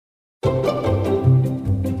Not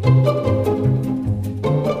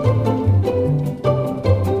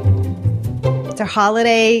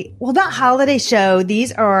holiday show.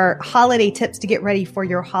 These are holiday tips to get ready for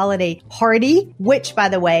your holiday party, which by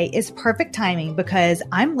the way is perfect timing because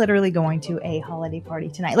I'm literally going to a holiday party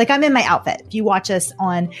tonight. Like I'm in my outfit. If you watch us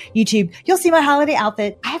on YouTube, you'll see my holiday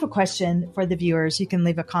outfit. I have a question for the viewers. You can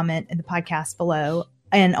leave a comment in the podcast below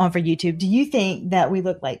and on for YouTube. Do you think that we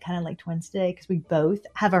look like kind of like twins today? Because we both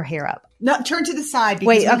have our hair up. No, turn to the side.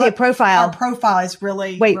 Because wait, okay, profile. Our profile is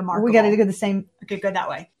really remarkable. We got to go the same. Okay, go that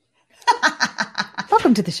way.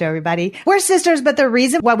 Welcome to the show, everybody. We're sisters, but the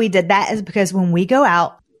reason why we did that is because when we go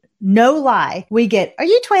out, no lie, we get, are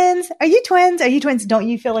you twins? Are you twins? Are you twins? Don't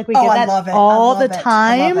you feel like we get that all the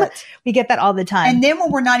time? We get that all the time. And then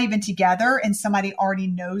when we're not even together and somebody already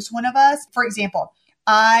knows one of us, for example,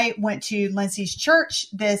 I went to Lindsay's church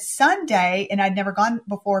this Sunday and I'd never gone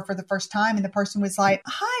before for the first time. And the person was like,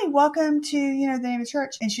 hi, welcome to, the name of the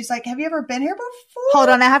church. And she's like, have you ever been here before? Hold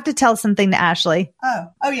on. I have to tell something to Ashley.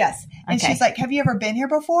 Oh, yes. And Okay. she's like, have you ever been here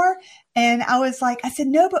before? And I was like, I said,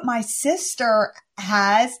 no, but my sister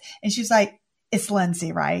has. And she's like, it's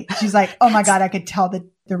Lindsay, right? She's like, oh my God, I could tell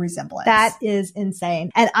the resemblance. That is insane.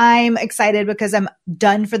 And I'm excited because I'm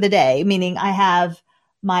done for the day, meaning I have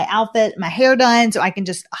my outfit, my hair done, so I can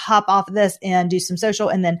just hop off of this and do some social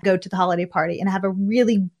and then go to the holiday party. And I have a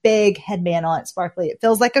really big headband on, sparkly. It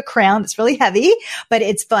feels like a crown. It's really heavy, but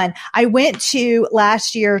it's fun. I went to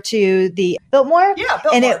last year to the Biltmore. Yeah,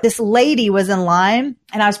 Biltmore. And this lady was in line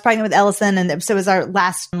and I was pregnant with Ellison. And so it was our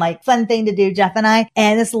last fun thing to do, Jeff and I.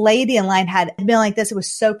 And this lady in line had been like this. It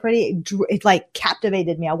was so pretty. It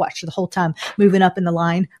captivated me. I watched her the whole time moving up in the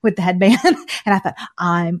line with the headband. And I thought,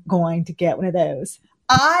 I'm going to get one of those.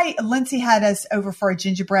 Lindsay had us over for a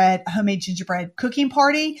homemade gingerbread cooking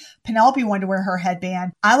party. Penelope wanted to wear her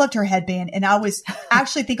headband. I loved her headband. And I was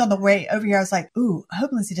actually think on the way over here, I was like, ooh, I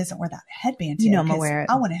hope Lindsay doesn't wear that headband today. I'm gonna wear it.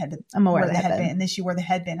 I want to wear the headband. And then she wore the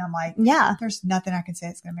headband. I'm like, yeah, there's nothing I can say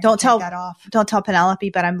that's going to make her take that off. Don't tell Penelope,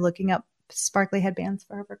 but I'm looking up sparkly headbands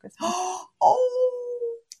for her for Christmas. Oh.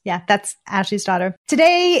 Yeah, that's Ashley's daughter.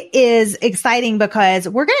 Today is exciting because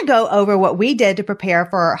we're going to go over what we did to prepare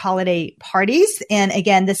for our holiday parties. And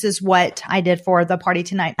again, this is what I did for the party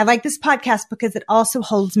tonight. I like this podcast because it also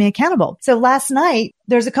holds me accountable. So last night,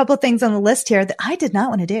 there's a couple of things on the list here that I did not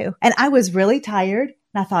want to do. And I was really tired.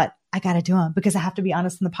 And I thought, I got to do them because I have to be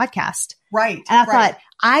honest in the podcast. Right. And I thought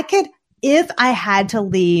I could, if I had to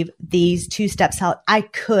leave these 2 steps out, I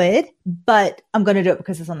could, but I'm going to do it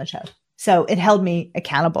because it's on the show. So it held me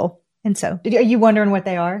accountable. And so are you wondering what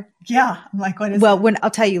they are? Yeah. I'm like, what is it? Well,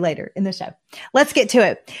 I'll tell you later in the show. Let's get to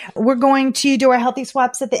it. We're going to do our healthy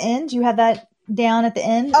swaps at the end. You have that down at the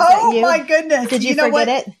end? Is oh my goodness. Did you forget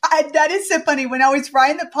it? That is so funny. When I was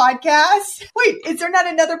writing the podcast, wait, is there not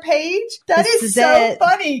another page? That is so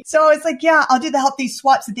funny. So I was like, yeah, I'll do the healthy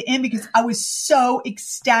swaps at the end because I was so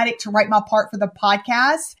ecstatic to write my part for the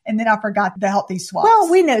podcast. And then I forgot the healthy swaps. Well,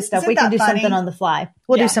 we know stuff. Isn't We can do funny? something on the fly.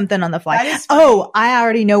 We'll do something on the fly. That is funny. Oh, I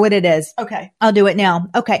already know what it is. Okay. I'll do it now.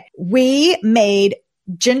 Okay. We made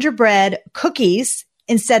gingerbread cookies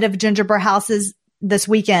instead of gingerbread houses this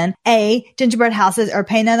weekend. Gingerbread houses are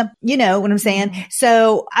pain in the, you know what I'm saying? Mm-hmm.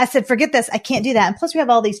 So I said, forget this. I can't do that. And plus we have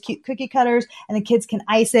all these cute cookie cutters and the kids can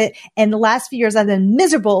ice it. And the last few years I've been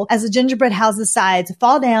miserable as the gingerbread house's sides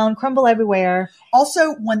fall down, crumble everywhere.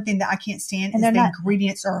 Also, one thing that I can't stand is the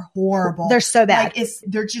ingredients are horrible. They're so bad.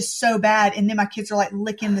 They're just so bad. And then my kids are like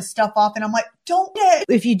licking the stuff off and I'm like, don't get it.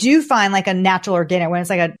 If you do find like a natural organic one,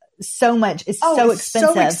 it's like so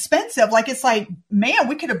expensive. So expensive. Like, it's like, man,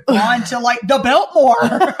 we could have gone to like the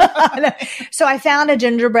Biltmore. So I found a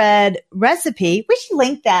gingerbread recipe. We should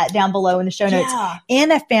link that down below in the show notes. Yeah.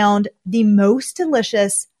 And I found the most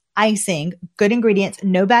delicious icing, good ingredients,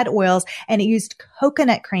 no bad oils, and it used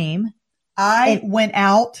coconut cream. I went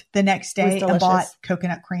out the next day and bought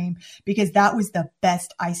coconut cream because that was the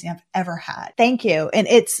best icing I've ever had. Thank you. And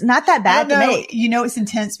it's not that bad to make. You know, it's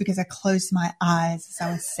intense because I closed my eyes as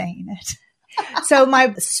I was saying it. So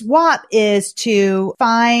my swap is to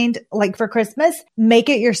find, like for Christmas, make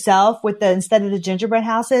it yourself with instead of the gingerbread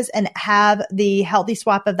houses and have the healthy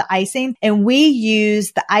swap of the icing. And we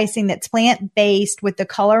use the icing that's plant-based with the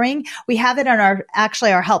coloring. We have it on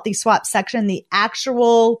our healthy swap section, the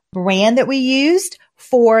actual brand that we used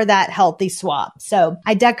for that healthy swap. So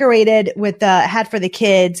I decorated with had for the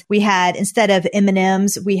kids. We had, instead of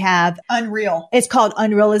M&Ms, we have Unreal. It's called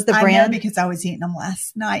Unreal is the brand. I know because I was eating them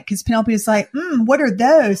last night because Penelope was like, what are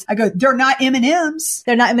those? I go, they're not M&Ms.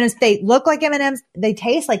 They're not M&Ms. They look like M&Ms. They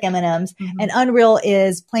taste like M&Ms. Mm-hmm. And Unreal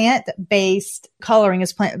is plant-based coloring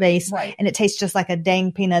is plant-based, Right. and it tastes just like a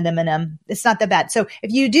dang peanut M&M. It's not that bad. So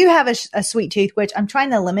if you do have a sweet tooth, which I'm trying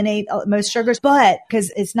to eliminate most sugars, but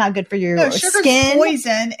because it's not good for your sugar's skin.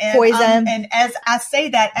 poison. And, and as I say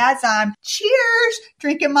that, as I'm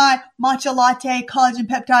drinking my matcha latte, collagen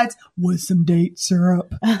peptides with some date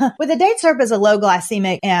syrup. With the date syrup is a low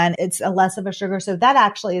glycemic and it's a less of a sugar. So that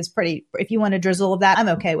actually is pretty, if you want a drizzle of that, I'm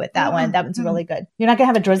okay with that one. That one's really good. You're not going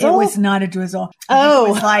to have a drizzle? It was not a drizzle. Oh. It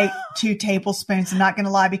was like 2 tablespoons. I'm not going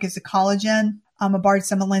to lie, because the collagen, I borrowed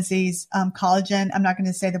some of Lindsay's collagen. I'm not going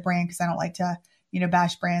to say the brand because I don't like to,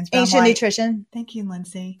 bash brands. Ancient Nutrition. Thank you,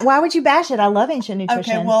 Lindsay. Why would you bash it? I love Ancient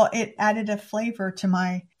Nutrition. Okay, well, it added a flavor to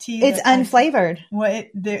my tea. It's unflavored.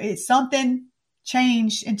 It's something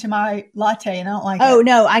changed into my latte and I don't like it. Oh,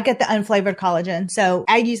 no, I get the unflavored collagen. So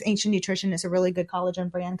I use Ancient Nutrition. It's a really good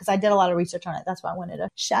collagen brand because I did a lot of research on it. That's why I wanted to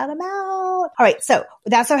shout them out. All right. So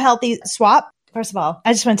that's our healthy swap. First of all,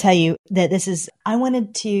 I just want to tell you that I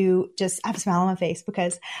wanted to just have a smile on my face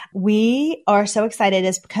because we are so excited.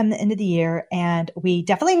 It's become the end of the year and we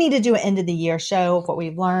definitely need to do an end of the year show of what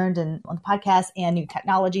we've learned and on the podcast and new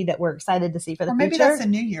technology that we're excited to see for the future. Or maybe that's a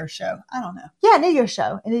New Year show. I don't know. Yeah, New Year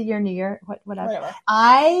show. End of the year, New Year, whatever.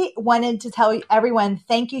 I wanted to tell everyone,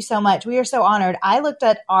 thank you so much. We are so honored. I looked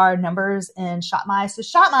at our numbers in ShopMy. So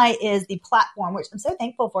ShopMy is the platform, which I'm so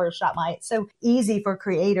thankful for ShopMy. It's so easy for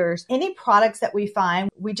creators. Any products that we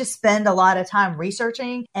find, we just spend a lot of time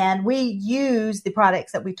researching and we use the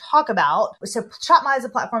products that we talk about. So ShopMy is a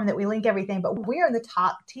platform that we link everything, but we're in the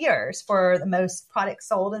top tiers for the most products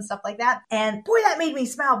sold and stuff like that. And boy, that made me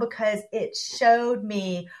smile because it showed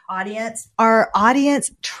me our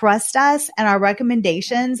audience trust us and our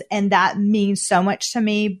recommendations. And that means so much to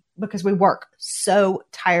me because we work so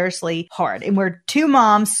tirelessly hard and we're 2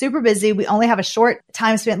 moms, super busy. We only have a short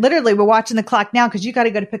time spent. Literally, we're watching the clock now because you got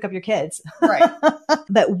to go to pick up your kids. Right.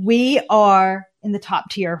 But we are in the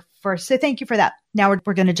top tier first. So thank you for that. Now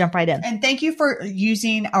we're going to jump right in. And thank you for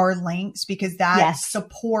using our links because that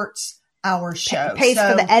supports our show. Pays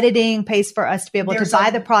for the editing, pays for us to be able to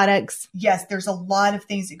buy the products. Yes, there's a lot of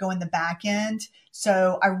things that go in the back end.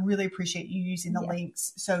 So I really appreciate you using the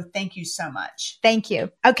links. So thank you so much. Thank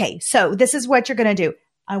you. Okay. So this is what you're going to do.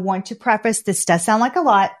 I want to preface, this does sound like a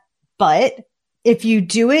lot, but if you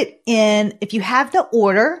do it if you have the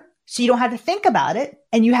order, so you don't have to think about it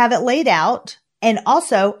and you have it laid out. And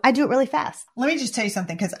also I do it really fast. Let me just tell you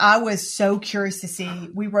something, because I was so curious to see,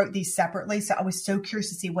 we wrote these separately. So I was so curious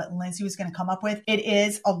to see what Lindsay was going to come up with. It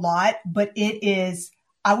is a lot, but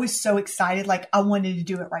I was so excited. Like I wanted to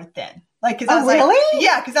do it right then. Like, cause I was really?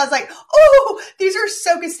 Yeah. Cause I was like, oh, these are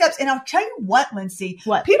so good steps. And I'll tell you what, Lindsay,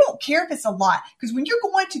 people don't care if it's a lot. Cause when you're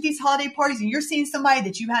going to these holiday parties and you're seeing somebody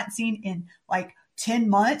that you hadn't seen in like 10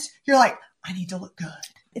 months, you're like, I need to look good.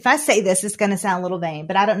 If I say this, it's going to sound a little vain,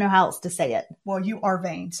 but I don't know how else to say it. Well, you are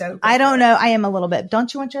vain. So I don't know. I am a little bit.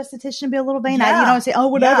 Don't you want your esthetician to be a little vain? Yeah. You don't say, oh,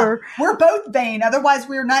 whatever. Yeah. We're both vain. Otherwise,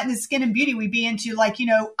 we're not into skin and beauty. We'd be into like,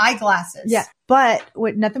 eyeglasses. Yeah. But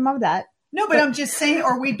nothing wrong with that. No, but I'm just saying,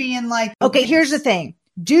 or we'd be in like. Okay, here's the thing.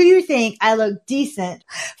 Do you think I look decent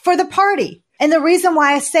for the party? And the reason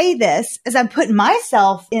why I say this is I'm putting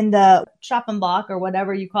myself in the chopping block or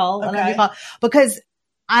whatever you call it, because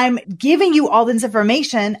I'm giving you all this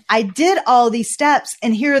information. I did all these steps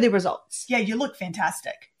and here are the results. Yeah, you look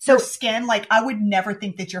fantastic. So your skin, like I would never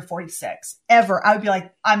think that you're 46 ever. I would be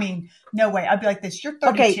like, no way. I'd be like this. You're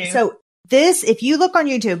 32. Okay, so if you look on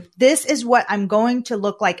YouTube, this is what I'm going to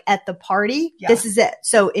look like at the party. Yeah. This is it.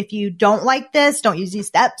 So if you don't like this, don't use these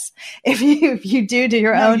steps. If you do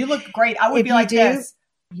your own. You look great. I would be like this.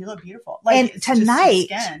 You look beautiful. Like, and tonight,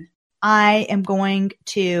 I am going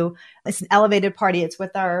to, it's an elevated party. It's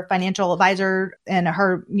with our financial advisor and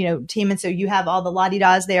her, team. And so you have all the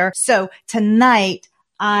la-di-das there. So tonight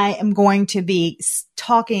I am going to be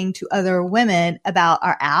talking to other women about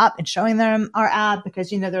our app and showing them our app because,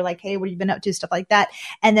 they're like, hey, what have you been up to? Stuff like that.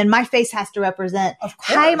 And then my face has to represent,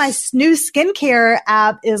 hi, my new skincare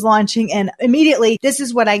app is launching. And immediately this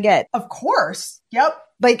is what I get. Of course. Yep.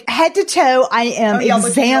 Like head to toe, I am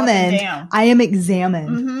examined. I am examined.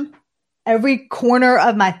 Mm-hmm. Every corner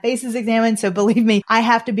of my face is examined. So believe me, I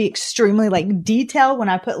have to be extremely detailed when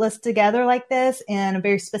I put lists together like this and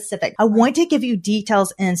very specific. I want to give you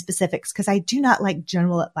details and specifics because I do not like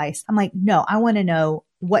general advice. I'm like, no, I want to know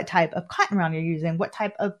what type of cotton round you're using, what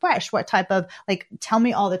type of brush, what type of tell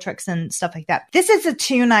me all the tricks and stuff like that. This is a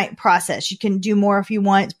 2-night process. You can do more if you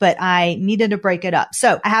want, but I needed to break it up.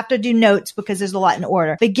 So I have to do notes because there's a lot in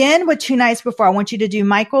order. Begin with 2 nights before. I want you to do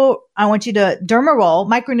derma roll,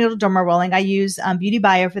 microneedle derma rolling. I use Beauty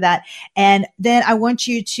Bio for that. And then I want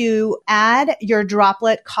you to add your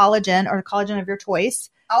droplet collagen or collagen of your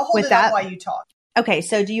choice. I'll hold with it that. up while you talk. Okay.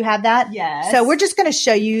 So do you have that? Yes. So we're just going to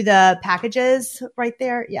show you the packages right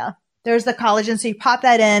there. Yeah. There's the collagen. So you pop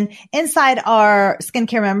that in. Inside our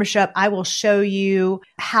skincare membership, I will show you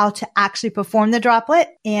how to actually perform the droplet.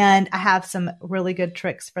 And I have some really good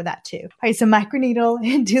tricks for that too. All right. So microneedle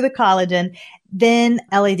and do the collagen, then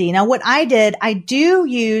LED. Now what I did,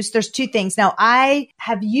 there's two things. Now I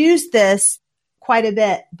have used this quite a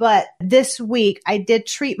bit, but this week I did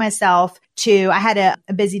treat myself I had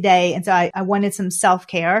a busy day. And so I wanted some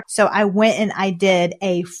self-care. So I went and I did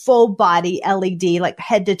a full body LED, like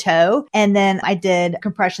head to toe. And then I did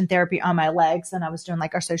compression therapy on my legs, and I was doing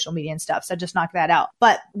like our social media and stuff. So I just knocked that out.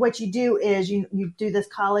 But what you do is you do this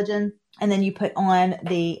collagen, and then you put on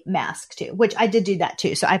the mask too, which I did do that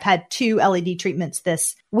too. So I've had 2 LED treatments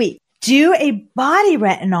this week. Do a body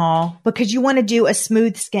retinol because you want to do a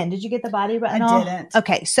smooth skin. Did you get the body retinol? I didn't.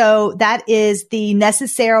 Okay. So that is the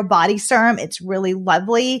Necessero body serum. It's really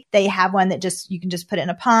lovely. They have one that you can just put it in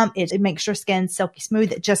a pump. It makes your skin silky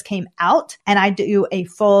smooth. It just came out, and I do a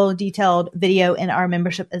full detailed video in our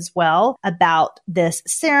membership as well about this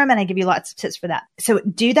serum. And I give you lots of tips for that. So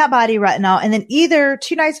do that body retinol, and then either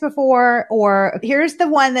 2 nights before, or here's the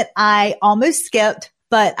one that I almost skipped,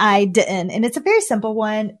 but I didn't. And it's a very simple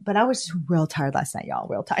one, but I was real tired last night, y'all,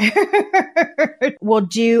 real tired. We'll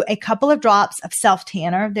do a couple of drops of self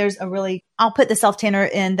tanner. I'll put the self tanner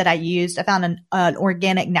in that I used. I found an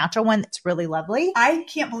organic natural one that's really lovely. I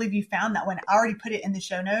can't believe you found that one. I already put it in the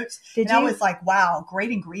show notes. Did you? I was like, wow,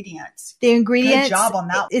 great ingredients. The ingredients. Good job on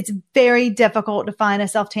that. It's very difficult to find a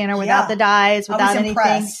self tanner without the dyes, without anything.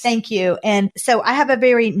 Impressed. Thank you. And so I have a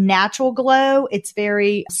very natural glow. It's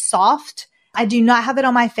very soft. I do not have it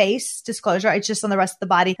on my face, disclosure. It's just on the rest of the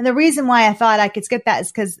body. And the reason why I thought I could skip that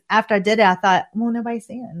is because after I did it, I thought, well, nobody's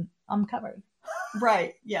seeing. I'm covered.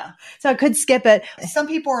 Right. Yeah. So I could skip it. Some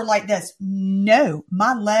people are like this. No,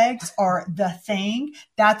 my legs are the thing.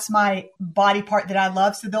 That's my body part that I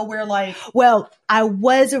love. So they'll wear well, I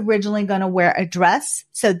was originally going to wear a dress.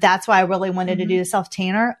 So that's why I really wanted to do the self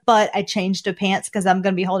tanner, but I changed to pants because I'm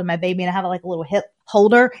going to be holding my baby and I have like a little hip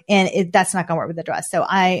holder, and that's not going to work with the dress. So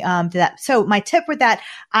I did that. So my tip with that,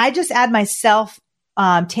 I just add myself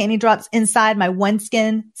tanning drops inside my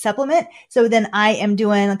OneSkin supplement. So then I am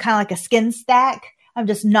doing kind of like a skin stack. I'm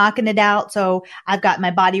just knocking it out. So I've got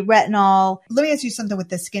my body retinol. Let me ask you something with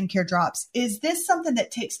the skincare drops. Is this something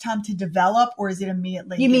that takes time to develop, or is it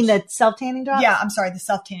immediately? You mean the self-tanning drops? Yeah, I'm sorry, the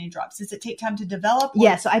self-tanning drops. Does it take time to develop?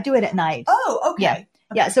 Yeah, so I do it at night. Oh, okay. Yeah. Okay.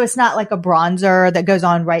 Yeah. So it's not like a bronzer that goes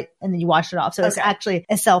on right and then you wash it off. So it's actually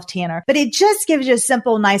a self tanner, but it just gives you a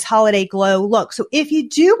simple, nice holiday glow look. So if you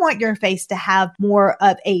do want your face to have more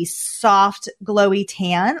of a soft, glowy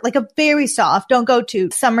tan, like a very soft, don't go to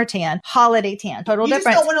summer tan, holiday tan, total difference.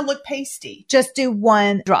 You just don't want to look pasty. Just do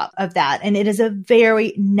 1 drop of that. And it is a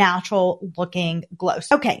very natural looking glow.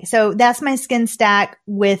 Okay. So that's my skin stack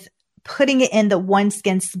with putting it in the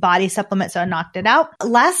OneSkin body supplement. So I knocked it out.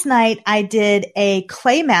 Last night I did a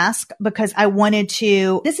clay mask because I wanted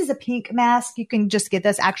this is a pink mask. You can just get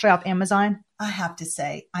this actually off Amazon. I have to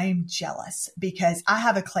say I am jealous because I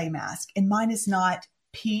have a clay mask and mine is not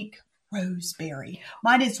pink roseberry.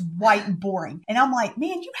 Mine is white and boring. And I'm like,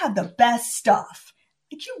 man, you have the best stuff.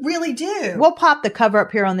 Like you really do. We'll pop the cover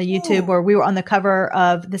up here on the YouTube where we were on the cover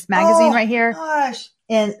of this magazine right here. Gosh.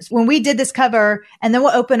 And when we did this cover, and then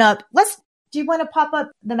we'll open up, do you want to pop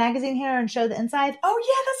up the magazine here and show the inside? Oh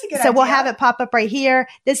yeah, that's a good idea. So we'll have it pop up right here.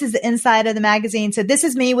 This is the inside of the magazine. So this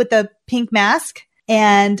is me with the pink mask.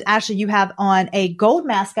 And Ashley, you have on a gold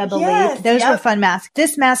mask, I believe. Yes, Those were fun masks.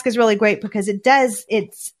 This mask is really great because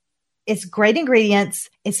it's great ingredients.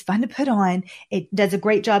 It's fun to put on. It does a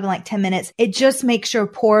great job in like 10 minutes. It just makes your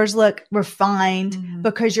pores look refined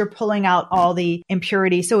because you're pulling out all the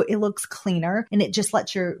impurities. So it looks cleaner and it just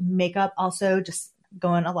lets your makeup also just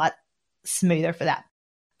go in a lot smoother for that.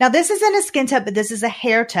 Now this isn't a skin tip, but this is a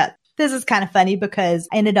hair tip. This is kind of funny because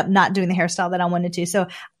I ended up not doing the hairstyle that I wanted to. So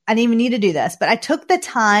I didn't even need to do this, but I took the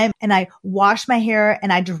time and I washed my hair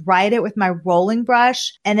and I dried it with my rolling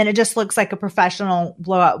brush. And then it just looks like a professional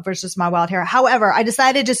blowout versus my wild hair. However, I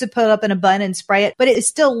decided just to put it up in a bun and spray it, but it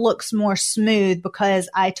still looks more smooth because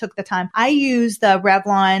I took the time. I use the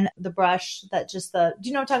Revlon, the brush that do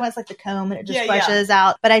you know what I'm talking about? It's like the comb and it just brushes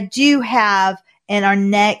out. But I do have in our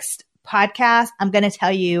next podcast, I'm going to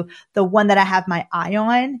tell you the one that I have my eye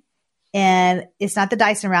on. And it's not the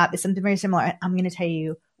Dyson wrap. It's something very similar. And I'm going to tell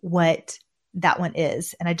you what that one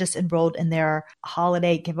is. And I just enrolled in their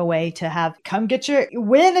holiday giveaway to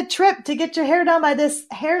win a trip to get your hair done by this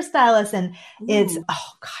hairstylist. And it's,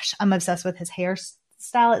 oh gosh, I'm obsessed with his hairstyle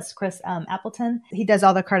hairstyle. It's Chris Appleton. He does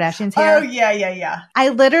all the Kardashians' hair. Oh, yeah. I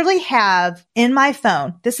literally have in my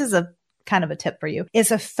phone, this is a kind of a tip for you.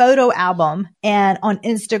 It's a photo album. And on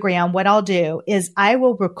Instagram, what I'll do is I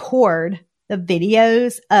will record the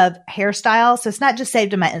videos of hairstyles. So it's not just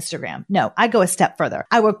saved in my Instagram. No, I go a step further.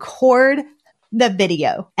 I record the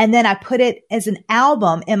video and then I put it as an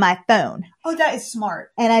album in my phone. Oh, that is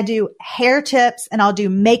smart. And I do hair tips and I'll do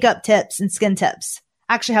makeup tips and skin tips.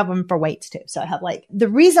 I actually have them for weights too. So I have like, the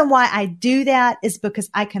reason why I do that is because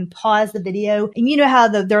I can pause the video and you know how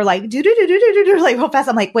they're like, like real fast.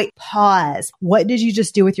 I'm like, wait, pause. What did you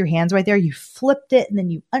just do with your hands right there? You flipped it and then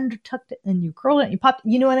you undertucked it and you curled it and you popped,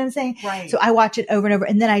 you know what I'm saying? Right. So I watch it over and over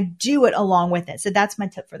and then I do it along with it. So that's my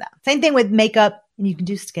tip for that. Same thing with makeup and you can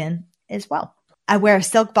do skin as well. I wear a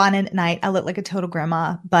silk bonnet at night. I look like a total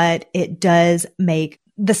grandma, but it does make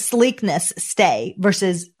the sleekness stay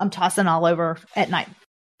versus I'm tossing all over at night.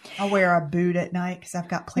 I wear a boot at night because I've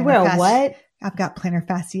got plantar wear what? I've got plantar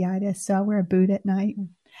fasciitis, so I wear a boot at night.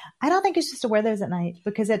 I don't think it's just to wear those at night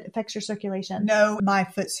because it affects your circulation. No, my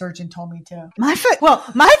foot surgeon told me to. My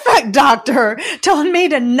foot doctor told me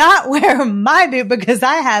to not wear my boot because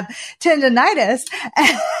I have tendonitis.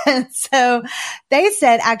 And so they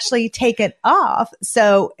said actually take it off.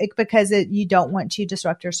 So because you don't want to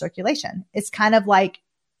disrupt your circulation. It's kind of like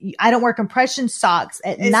I don't wear compression socks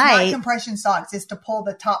at night. It's not compression socks. It's to pull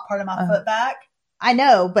the top part of my foot back. I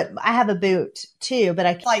know, but I have a boot too,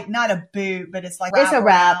 but like not a boot, but it's like it's a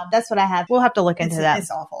wrap. That's what I have. We'll have to look into that.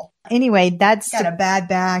 It's awful. Anyway, that's got a bad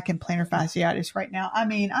back and plantar fasciitis right now. I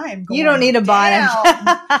mean, I am going You don't need a bonnet.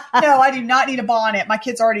 No, I do not need a bonnet. My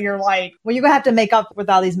kids already are like, well, you're going to have to make up with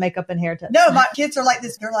all these makeup and hair tips. No, my kids are like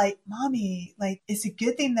this. They're like, Mommy, like, it's a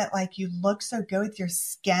good thing that like you look so good with your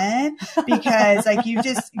skin because like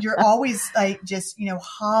you're always like just,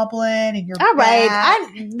 hobbling and you're all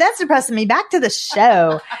right. That's depressing me. Back to the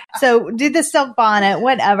show. So do the silk bonnet,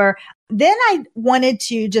 whatever. Then I wanted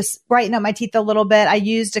to just brighten up my teeth a little bit. I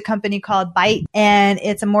used a company called Bite and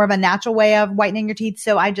it's a more of a natural way of whitening your teeth.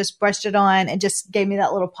 So I just brushed it on and just gave me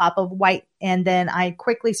that little pop of white. And then I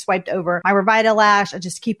quickly swiped over my Revita lash. I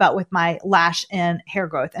just keep up with my lash and hair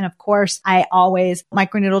growth. And of course, I always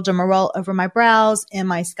microneedle Demerol over my brows and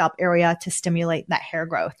my scalp area to stimulate that hair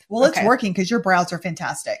growth. Well, it's working because your brows are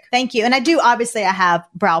fantastic. Thank you. And I have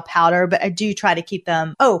brow powder, but I do try to keep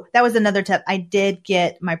them. Oh, that was another tip. I did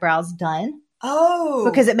get my brows done. Oh,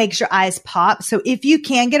 because it makes your eyes pop. So if you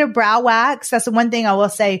can get a brow wax, that's the one thing I will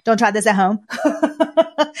say, don't try this at home.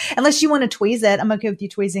 Unless you want to tweeze it. I'm okay with you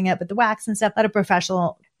tweezing it, but the wax and stuff, let a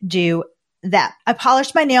professional do that. I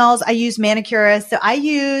polished my nails. I used Manicurist. So I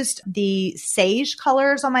used the sage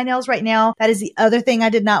colors on my nails right now. That is the other thing I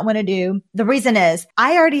did not want to do. The reason is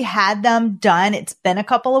I already had them done. It's been a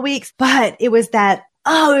couple of weeks, but it was that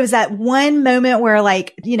one moment where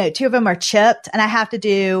like, two of them are chipped and I have to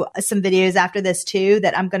do some videos after this too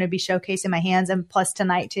that I'm going to be showcasing my hands and plus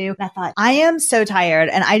tonight too. And I thought, I am so tired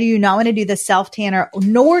and I do not want to do the self tanner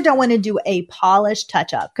nor do I want to do a polished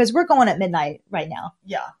touch up because we're going at midnight right now.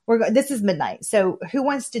 Yeah. This is midnight. So who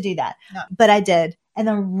wants to do that? No. But I did. And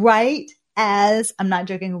then I'm not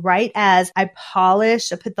joking, right as I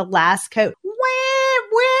polished, I put the last coat,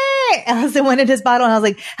 Allison wanted his bottle and I was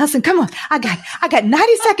like, Allison, come on. I got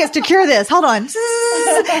 90 seconds to cure this. Hold on.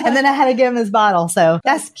 And then I had to give him his bottle. So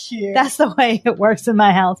that's cute. That's the way it works in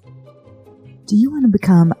my house. Do you want to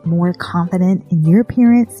become more confident in your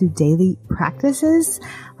appearance through daily practices?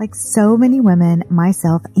 Like so many women,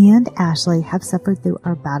 myself and Ashley have suffered through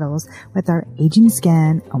our battles with our aging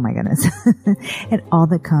skin. Oh my goodness. And all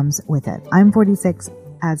that comes with it. I'm 46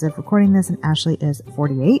 as of recording this and Ashley is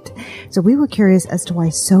 48. So we were curious as to why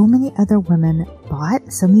so many other women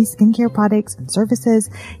bought so many skincare products and services,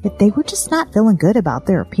 yet they were just not feeling good about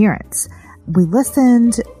their appearance. We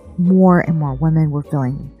listened. More and more women were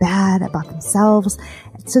feeling bad about themselves.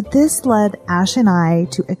 So this led Ash and I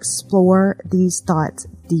to explore these thoughts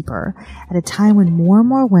deeper at a time when more and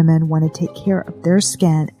more women want to take care of their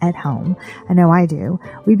skin at home. I know I do.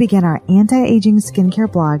 We began our anti-aging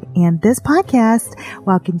skincare blog and this podcast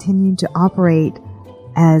while continuing to operate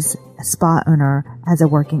as a spa owner, as a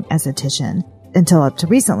working esthetician. Until up to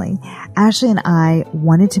recently, Ashley and I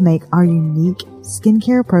wanted to make our unique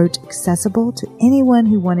skincare approach accessible to anyone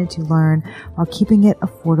who wanted to learn while keeping it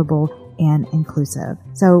affordable and inclusive.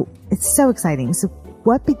 So it's so exciting. So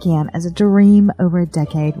what began as a dream over a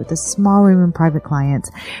decade with a small room and private clients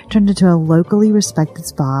turned into a locally respected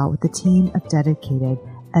spa with a team of dedicated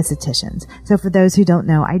estheticians. So for those who don't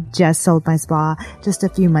know, I just sold my spa just a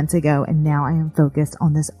few months ago and now I am focused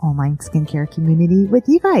on this online skincare community with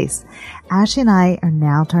you guys. Ash and I are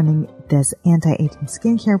now turning this anti-aging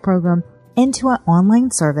skincare program into an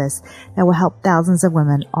online service that will help thousands of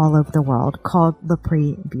women all over the world called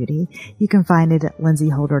Lapre Beauty. You can find it at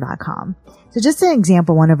lindsayholder.com. So just an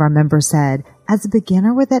example, one of our members said, as a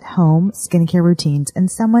beginner with at-home skincare routines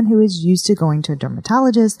and someone who is used to going to a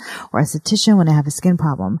dermatologist or esthetician when I have a skin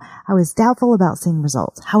problem, I was doubtful about seeing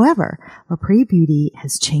results. However, Lapre Beauty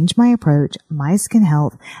has changed my approach, my skin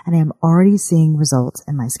health, and I am already seeing results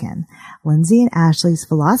in my skin. Lindsay and Ashley's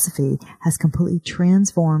philosophy has completely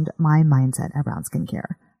transformed my mindset around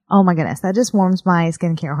skincare. Oh my goodness, that just warms my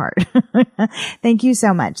skincare heart. Thank you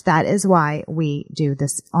so much. That is why we do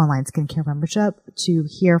this online skincare membership, to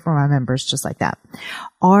hear from our members just like that.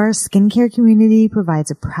 Our skincare community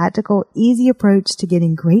provides a practical, easy approach to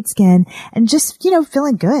getting great skin and just,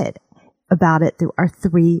 feeling good about it through our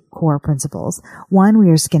 3 core principles. 1, we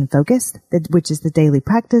are skin focused, which is the daily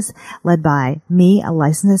practice led by me, a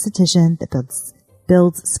licensed esthetician that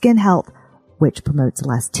builds skin health, which promotes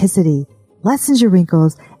elasticity, lessens your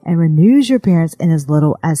wrinkles, and renews your appearance in as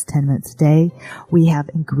little as 10 minutes a day. We have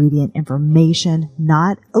ingredient information,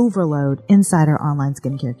 not overload, inside our online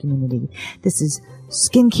skincare community. This is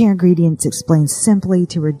skincare ingredients explained simply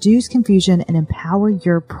to reduce confusion and empower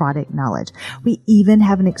your product knowledge. We even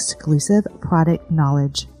have an exclusive product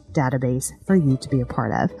knowledge database for you to be a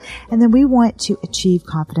part of. And then we want to achieve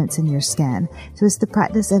confidence in your skin. So it's the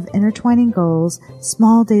practice of intertwining goals,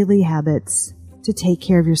 small daily habits, to take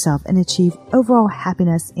care of yourself and achieve overall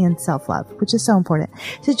happiness and self-love, which is so important.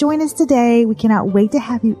 So join us today. We cannot wait to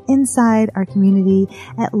have you inside our community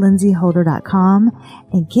at lindsayholder.com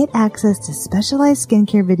and get access to specialized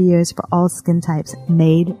skincare videos for all skin types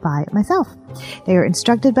made by myself. They are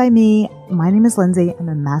instructed by me. My name is Lindsay. I'm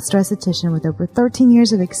a master esthetician with over 13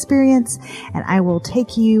 years of experience, and I will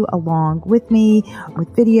take you along with me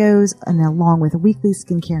with videos and along with weekly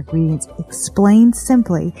skincare ingredients explained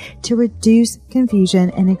simply to reduce confusion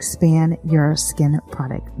and expand your skin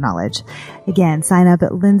product knowledge. Again, sign up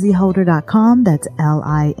at lindsayholder.com. That's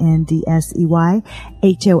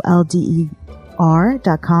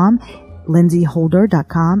LINDSEYHOLDER.com.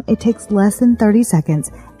 lindsayholder.com. It takes less than 30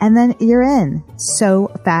 seconds and then you're in. So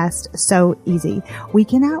fast, so easy. We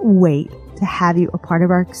cannot wait to have you a part of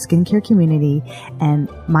our skincare community. And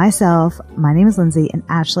myself, my name is Lindsay, and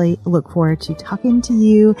Ashley look forward to talking to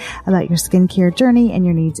you about your skincare journey and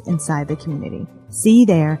your needs inside the community. See you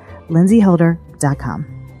there, lindsayholder.com.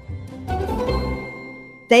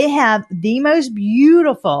 They have the most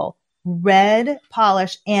beautiful red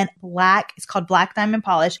polish and black. It's called Black Diamond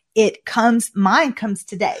Polish. Mine comes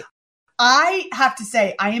today. I have to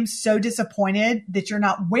say, I am so disappointed that you're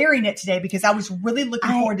not wearing it today, because I was really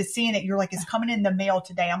looking forward to seeing it. You're like, it's coming in the mail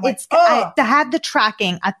today. I'm like, to have the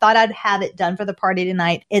tracking, I thought I'd have it done for the party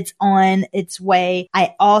tonight. It's on its way.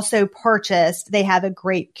 I also purchased, they have a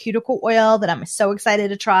great cuticle oil that I'm so excited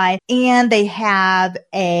to try. And they have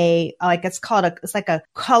it's like a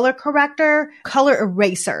color corrector, color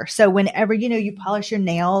eraser. So whenever, you polish your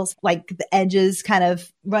nails, like the edges kind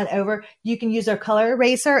of run over, you can use their color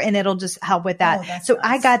eraser and it'll just help with that. So nice.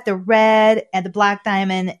 I got the red and the black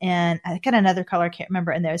diamond, and I got another color, I can't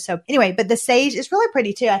remember in there. So anyway, but the sage is really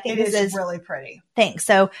pretty too. I think it is really pretty. Thanks.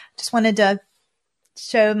 So just wanted to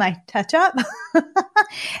show my touch up and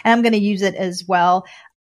I'm going to use it as well.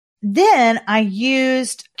 Then I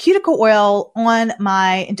used cuticle oil on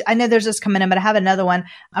I know there's this coming in, but I have another one.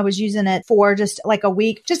 I was using it for just like a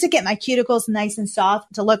week just to get my cuticles nice and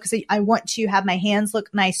soft to look. Because I want to have my hands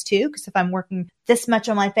look nice too. Because if I'm working this much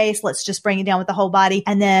on my face, let's just bring it down with the whole body.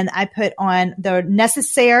 And then I put on the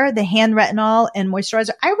Necessaire, the hand retinol and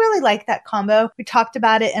moisturizer. I really like that combo. We talked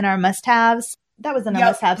about it in our must-haves. That was in our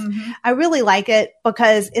must-haves. Mm-hmm. I really like it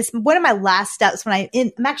because it's one of my last steps when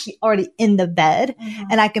I'm actually already in the bed,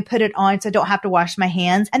 and I can put it on so I don't have to wash my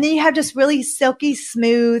hands. And then you have just really silky,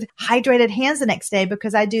 smooth, hydrated hands the next day,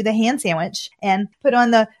 because I do the hand sandwich and put on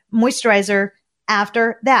the moisturizer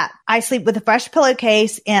after that. I sleep with a fresh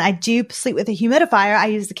pillowcase, and I do sleep with a humidifier. I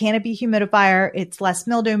use the Canopy humidifier. It's less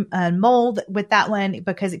mildew and mold with that one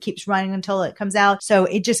because it keeps running until it comes out. So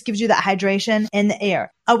it just gives you that hydration in the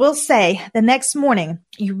air. I will say the next morning,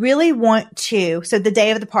 you really want to, so the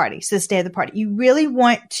day of the party, so this day of the party, you really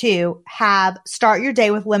want to start your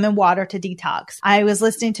day with lemon water to detox. I was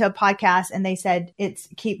listening to a podcast and they said it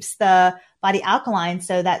keeps the body alkaline.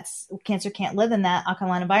 So cancer can't live in that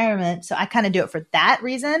alkaline environment. So I kind of do it for that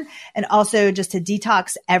reason. And also just to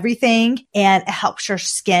detox everything, and it helps your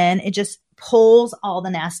skin. It just pulls all the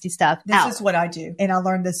nasty stuff out. This is what I do. And I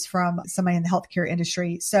learned this from somebody in the healthcare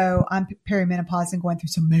industry. So I'm perimenopause and going through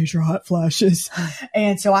some major hot flashes.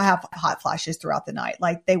 And so I have hot flashes throughout the night.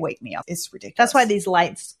 Like they wake me up. It's ridiculous. That's why these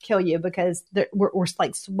lights kill you, because we're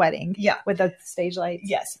like sweating with the stage lights.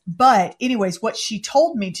 Yes. But anyways, what she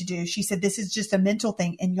told me to do, she said, this is just a mental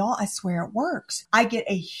thing. And y'all, I swear it works. I get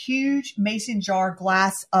a huge mason jar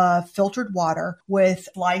glass of filtered water with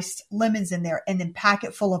sliced lemons in there and then pack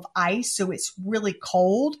it full of ice. So it's really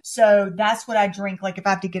cold. So that's what I drink. Like if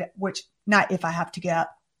I have to get, which not if I have to get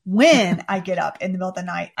up, when I get up in the middle of the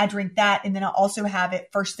night, I drink that. And then I also have it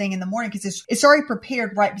first thing in the morning because it's already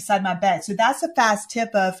prepared right beside my bed. So that's a fast tip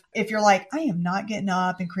of if you're like, I am not getting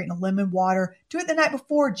up and creating a lemon water, do it the night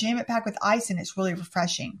before, jam it packed with ice, and it's really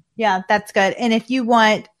refreshing. Yeah, that's good. And if you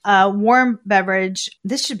want a warm beverage,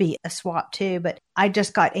 this should be a swap too, but I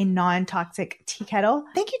just got a non-toxic tea kettle.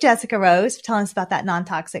 Thank you, Jessica Rose, for telling us about that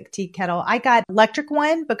non-toxic tea kettle. I got electric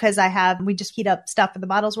one because we just heat up stuff in the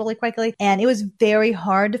bottles really quickly. And it was very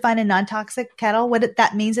hard to find a non-toxic kettle.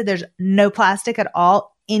 That means that there's no plastic at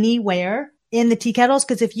all anywhere in the tea kettles.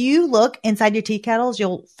 Because if you look inside your tea kettles,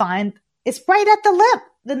 you'll find it's right at the lip,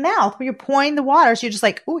 the mouth where you're pouring the water. So you're just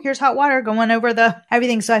like, oh, here's hot water going over the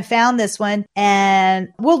everything. So I found this one and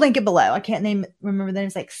we'll link it below. I can't remember the name.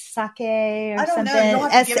 It's like Sake or something.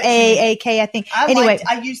 SAAK, I think.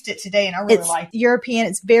 I used it today and I really liked it. European.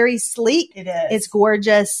 It's very sleek. It is. It's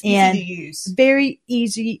gorgeous and easy to use. Very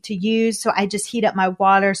easy to use. So I just heat up my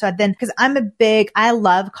water. So because I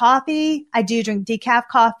love coffee. I do drink decaf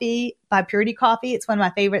coffee by Purity Coffee. It's one of my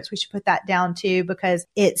favorites. We should put that down too because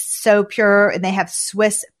it's so pure and they have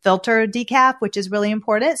Swiss filter decaf, which is really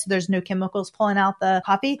important. So there's no chemicals pulling out the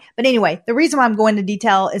coffee. But anyway, the reason why I'm going into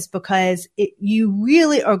detail is because you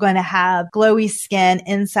really are going to have glowy skin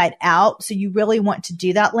inside out. So you really want to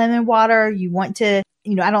do that lemon water. You want to,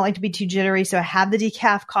 I don't like to be too jittery. So I have the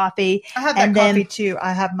decaf coffee. I have that coffee too.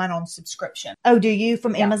 I have mine on subscription. Oh, do you?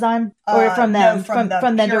 From Amazon or from them? No, from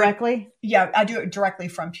them directly? Yeah, I do it directly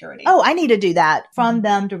from Purity. Oh, I need to do that from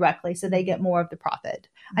them directly so they get more of the profit.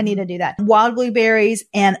 I need to do that. Wild blueberries.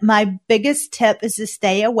 And my biggest tip is to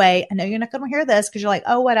stay away. I know you're not going to hear this because you're like,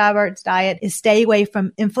 oh, whatever, it's diet, is stay away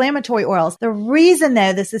from inflammatory oils. The reason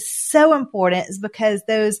though this is so important is because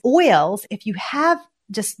those oils, if you have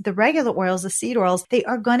just the regular oils, the seed oils, they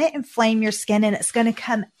are going to inflame your skin and it's going to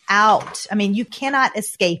come out. I mean, you cannot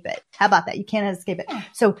escape it. How about that? You cannot escape it.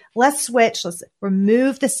 So let's switch. Let's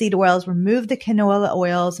remove the seed oils, remove the canola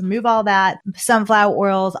oils, remove all that, sunflower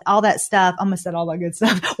oils, all that stuff. I almost said all that good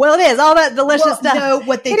stuff. Well, it is all that delicious stuff. No,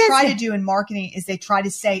 what they try to do in marketing is they try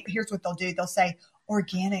to say, here's what they'll do. They'll say,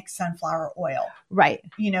 organic sunflower oil, right?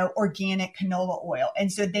 Organic canola oil. And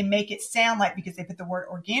so they make it sound like, because they put the word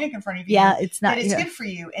organic in front of you, it's not, that it's good for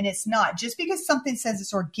you. And it's not. Just because something says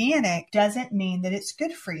it's organic doesn't mean that it's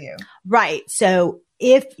good for you. Right. So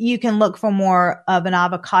if you can look for more of an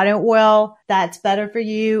avocado oil, that's better for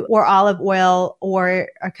you, or olive oil or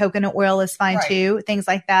a coconut oil is fine too. Things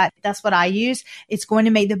like that. That's what I use. It's going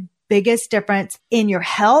to make the biggest difference in your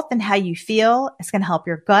health and how you feel. It's going to help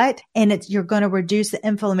your gut and you're going to reduce the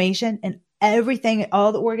inflammation and everything,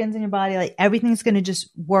 all the organs in your body, like everything's going to just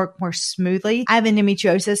work more smoothly. I have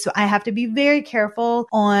endometriosis, so I have to be very careful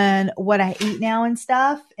on what I eat now and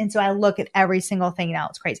stuff. And so I look at every single thing now.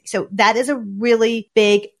 It's crazy. So that is a really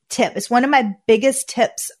big tip. It's one of my biggest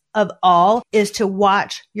tips of all is to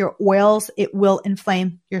watch your oils. It will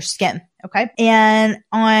inflame your skin. Okay. And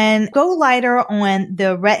go lighter on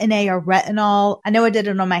the retin-A or retinol. I know I did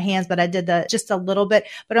it on my hands, but I did just a little bit,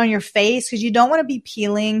 but on your face, because you don't want to be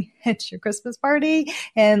peeling at your Christmas party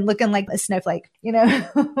and looking like a snowflake,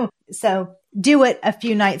 So do it a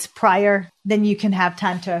few nights prior, then you can have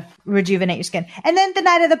time to rejuvenate your skin. And then the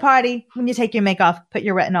night of the party, when you take your makeup off, put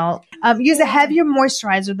your retinol, use a heavier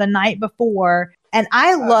moisturizer the night before. And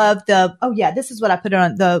I love this is what I put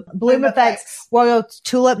on, the Bloom Effects Royal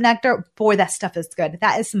Tulip Nectar. Boy, that stuff is good.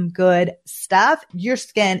 That is some good stuff. Your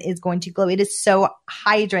skin is going to glow. It is so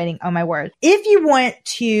hydrating. Oh my word. If you want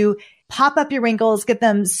to pop up your wrinkles, get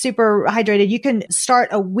them super hydrated, you can start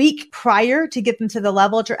a week prior to get them to the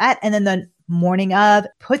level that you're at. And then the morning of,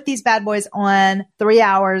 put these bad boys on 3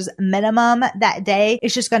 hours minimum that day.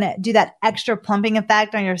 It's just going to do that extra plumping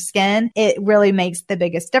effect on your skin. It really makes the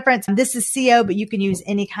biggest difference. This is CO, but you can use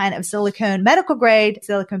any kind of silicone, medical grade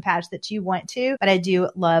silicone patch that you want to, but I do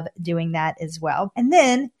love doing that as well. And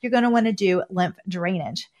then you're going to want to do lymph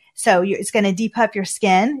drainage. So it's going to depuff your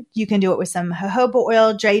skin. You can do it with some jojoba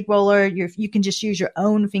oil, jade roller. You can just use your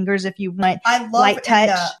own fingers if you want. I love light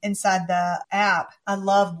touch. Inside the app, I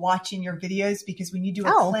love watching your videos because when you do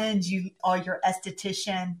a cleanse, all your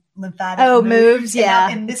esthetician lymphatic moves. Yeah.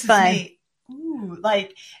 And this is fun. me. ooh,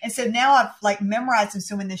 like, and so now I've like memorized them.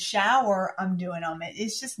 So in the shower, I'm doing them.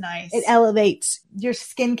 It's just nice. It elevates your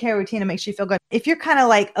skincare routine and makes you feel good. If you're kind of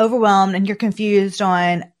like overwhelmed and you're confused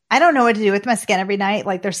on, I don't know what to do with my skin every night,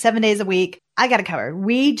 like there's 7 days a week, I got it covered.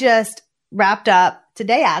 We just wrapped up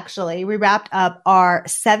today, actually, we wrapped up our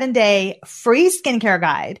 7-day free skincare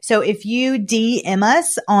guide. So if you DM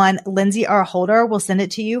us on Lindsay R. Holder, we'll send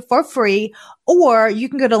it to you for free, or you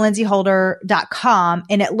can go to lindsayholder.com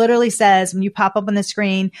and it literally says, when you pop up on the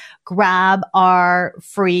screen, grab our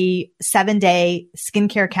free 7-day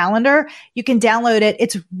skincare calendar. You can download it.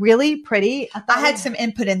 It's really pretty. I had some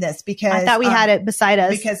input in this because I thought we had it beside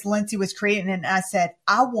us because Lindsay was creating it and I said,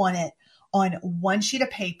 I want it on one sheet of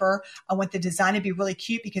paper. I want the design to be really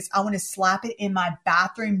cute because I want to slap it in my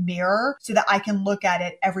bathroom mirror so that I can look at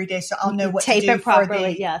it every day. So I'll know what to do for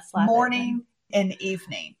the morning and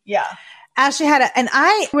evening. Yeah. Ashley had and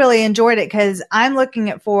I really enjoyed it because I'm looking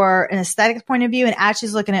at for an aesthetic point of view and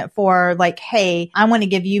Ashley's looking at for like, hey, I want to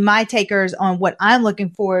give you my takers on what I'm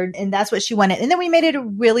looking for. And that's what she wanted. And then we made it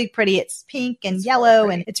really pretty. It's pink and yellow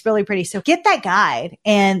and it's really pretty. So get that guide.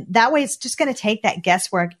 And that way it's just going to take that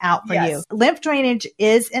guesswork out for you. Lymph drainage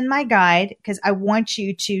is in my guide because I want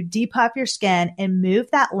you to depuff your skin and move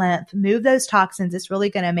that lymph, move those toxins. It's really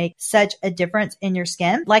going to make such a difference in your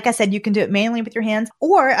skin. Like I said, you can do it manually with your hands,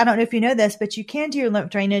 or I don't know if you know this, but you can do your lymph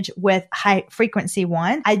drainage with high frequency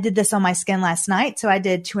one. I did this on my skin last night. So I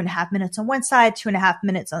did 2.5 minutes on one side, 2.5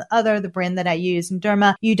 minutes on the other. The brand that I use in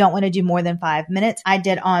Derma, you don't want to do more than 5 minutes. I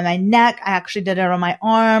did on my neck. I actually did it on my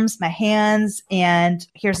arms, my hands. And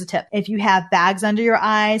here's the tip. If you have bags under your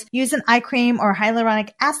eyes, use an eye cream or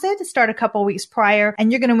hyaluronic acid to start a couple of weeks prior.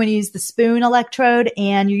 And you're going to want to use the spoon electrode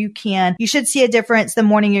and you should see a difference the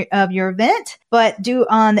morning of your event, but do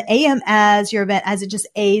on the AM as your event, as it just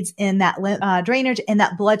aids in that drainage and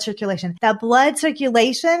that blood circulation. That blood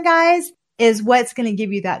circulation, guys, is what's going to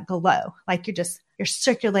give you that glow. Like you're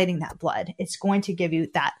circulating that blood. It's going to give you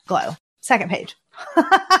that glow. Second page.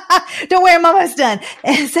 Don't worry, I'm almost done.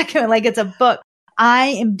 And second one, like it's a book. I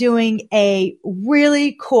am doing a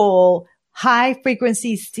really cool high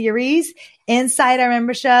frequency series inside our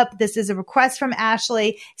membership. This is a request from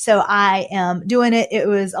Ashley. So I am doing it. It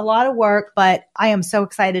was a lot of work, but I am so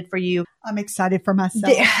excited for you. I'm excited for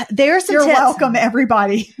myself. There's some You're tips. Welcome,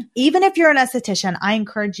 everybody. Even if you're an esthetician, I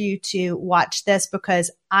encourage you to watch this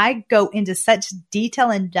because I go into such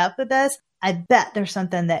detail and depth with this. I bet there's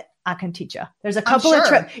something that I can teach you. There's a couple of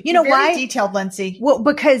tips. You know why? Detailed, Lindsay. Well,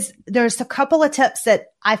 because there's a couple of tips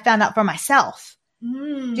that I found out for myself.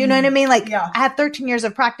 Do you know what I mean? Like I have 13 years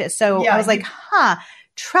of practice. So I was like,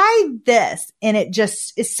 try this. And it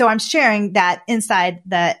just is. So I'm sharing that inside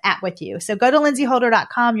the app with you. So go to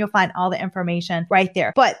lindsayholder.com. You'll find all the information right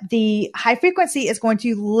there. But the high frequency is going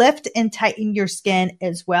to lift and tighten your skin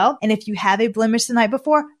as well. And if you have a blemish the night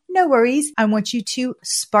before, no worries. I want you to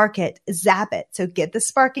spark it, zap it. So get the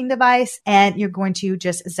sparking device and you're going to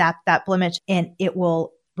just zap that blemish and it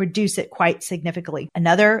will reduce it quite significantly.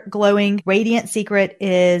 Another glowing, radiant secret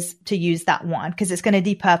is to use that wand because it's going to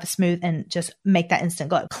depuff, smooth, and just make that instant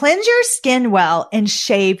glow. Cleanse your skin well and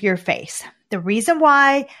shave your face. The reason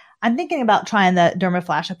why I'm thinking about trying the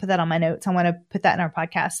Dermaflash. I put that on my notes. I want to put that in our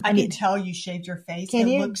podcast. I can tell you shaved your face. It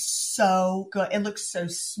looks so good. It looks so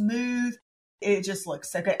smooth. It just looks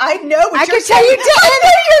so good. I know what you're saying. I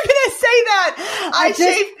know you're going to say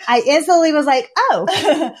that. I instantly was like,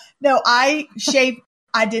 oh. No, I shaved.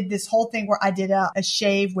 I did this whole thing where I did a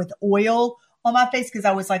shave with oil on my face because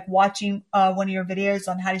I was like watching one of your videos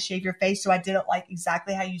on how to shave your face. So I did it like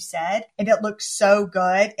exactly how you said. And it looked so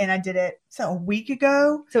good. And I did it a week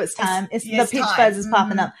ago. So it's time. It's the peach fuzz is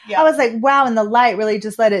popping up. Yeah. I was like, wow. And the light really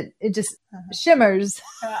just it just shimmers.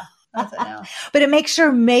 Yeah. But it makes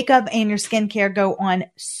your makeup and your skincare go on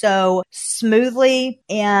so smoothly.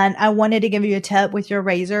 And I wanted to give you a tip with your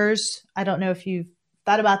razors. I don't know if you've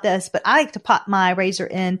thought about this, but I like to pop my razor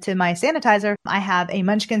into my sanitizer. I have a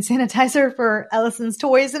Munchkin sanitizer for Ellison's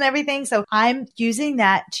toys and everything. So I'm using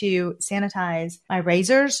that to sanitize my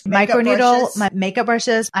razors, microneedle, my makeup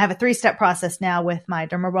brushes. I have a 3-step process now with my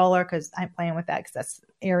Derma roller because I'm playing with that because that's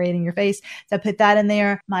aerating your face. So I put that in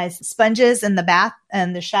there. My sponges in the bath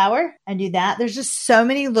and the shower. I do that. There's just so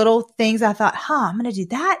many little things. I thought, I'm going to do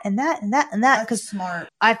that and that and that and that. Because smart.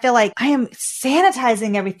 I feel like I am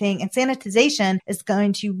sanitizing everything, and sanitization is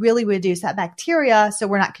going to really reduce that bacteria. So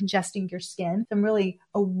we're not congesting your skin. So I'm really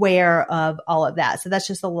aware of all of that. So that's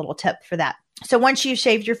just a little tip for that. So once you've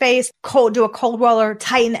shaved your face, do a cold roller,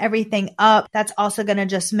 tighten everything up. That's also going to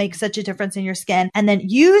just make such a difference in your skin. And then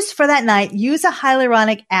use a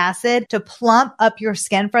hyaluronic acid to plump up your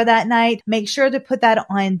skin for that night. Make sure to put that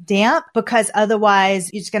on damp, because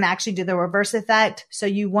otherwise it's going to actually do the reverse effect. So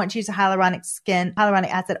you want to use a hyaluronic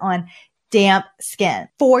acid on damp skin.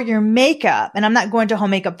 For your makeup, and I'm not going to a whole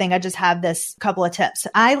makeup thing, I just have this couple of tips.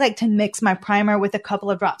 I like to mix my primer with a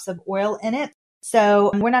couple of drops of oil in it. So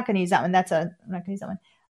we're not going to use that one. I'm not going to use that one.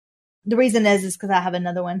 The reason is because I have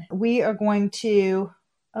another one. We are going to,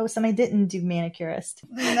 somebody didn't do manicurist.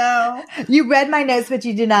 No. You read my notes, but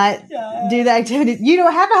you did not do the activities. You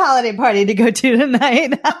don't have a holiday party to go to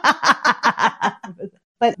tonight.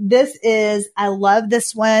 But I love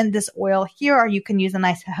this one, this oil here, or you can use a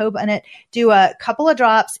nice jojoba in it. Do a couple of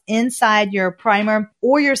drops inside your primer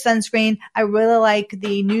or your sunscreen. I really like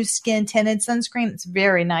the Nu Skin tinted sunscreen. It's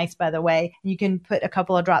very nice, by the way. You can put a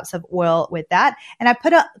couple of drops of oil with that. And I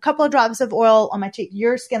put a couple of drops of oil on my cheek.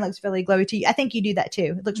 Your skin looks really glowy too. I think you do that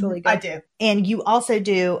too. It looks really good. I do. And you also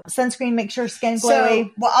do sunscreen, make sure skin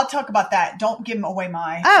glowy. So, I'll talk about that. Don't give away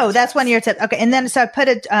my. Oh, that's one of your tips. Okay. And then, so I put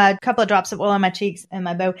a couple of drops of oil on my cheeks and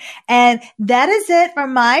my bow. And that is it for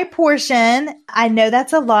my portion. I know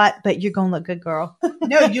that's a lot, but you're going to look good, girl.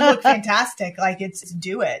 No, you look fantastic. Like,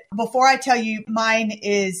 do it. Before I tell you, mine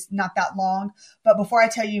is not that long, but before I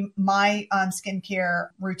tell you my skincare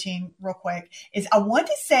routine real quick is I want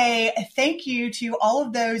to say thank you to all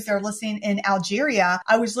of those that are listening in Algeria.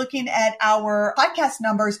 I was looking at our podcast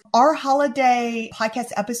numbers. Our holiday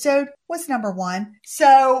podcast episode was number 1.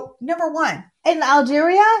 So number 1. In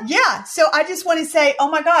Algeria? Yeah. So I just want to say, oh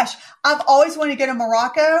my gosh, I've always wanted to go to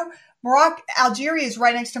Morocco. Algeria is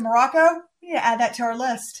right next to Morocco. We need to add that to our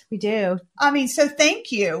list. We do. I mean, so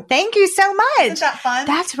thank you. Thank you so much. Isn't that fun?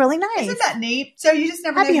 That's really nice. Isn't that neat? So you just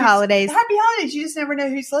never know. Happy holidays. Happy holidays. You just never know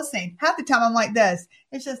who's listening. Half the time I'm like this.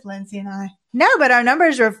 It's just Lindsay and I. No, but our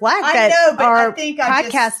numbers reflect that our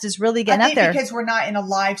podcast is really getting up there. Because we're not in a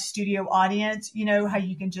live studio audience, you know how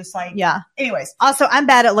you can just anyways. Also, I'm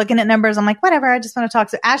bad at looking at numbers. I'm like, whatever, I just want to talk.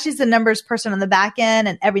 So Ashley's the numbers person on the back end,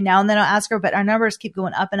 and every now and then I'll ask her, but our numbers keep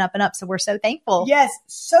going up and up and up. So we're so thankful. Yes,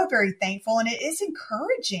 so very thankful. And it is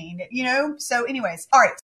encouraging, So anyways, all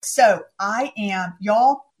right. So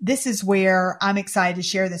this is where I'm excited to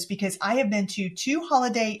share this because I have been to 2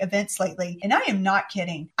 holiday events lately, and I am not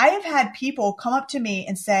kidding. I have had people come up to me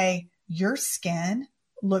and say, your skin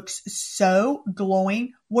looks so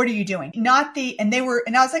glowing. What are you doing? And I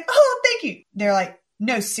was like, oh, thank you. They're like,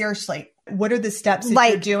 no, seriously. What are the steps that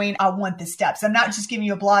you're doing? I want the steps. I'm not just giving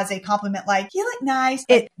you a blasé compliment like, you look nice.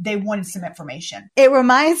 They wanted some information. It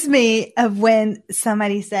reminds me of when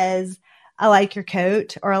somebody says, I like your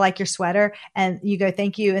coat or I like your sweater, and you go,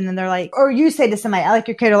 thank you. And then they're like, or you say to somebody, I like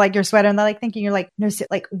your coat or like your sweater. And they're like, thank you. And you're like, no,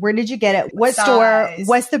 like, where did you get it? What store?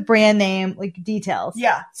 What's the brand name? Like details.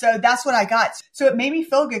 Yeah. So that's what I got. So it made me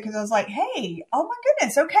feel good because I was like, hey, oh my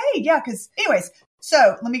goodness. Okay. Yeah. Cause anyways,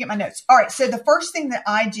 so let me get my notes. All right. So the first thing that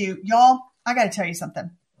I do, y'all, I got to tell you something.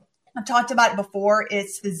 I've talked about it before.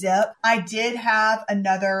 It's the Zip. I did have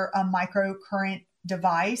another microcurrent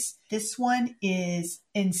device. This one is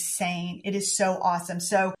insane. It is so awesome.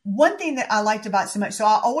 So one thing that I liked about it so much, so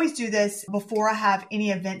I always do this before I have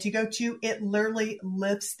any event to go to. It literally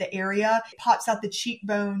lifts the area, pops out the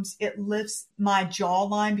cheekbones. It lifts my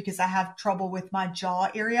jawline because I have trouble with my jaw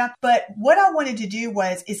area. But what I wanted to do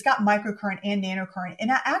was it's got microcurrent and nanocurrent.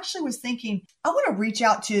 And I actually was thinking, I want to reach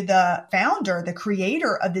out to the founder, the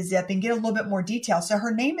creator of the Zip and get a little bit more detail. So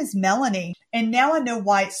her name is Melanie. And now I know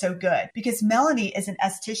why it's so good because Melanie is an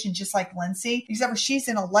esthetician just like Lindsay, except for she's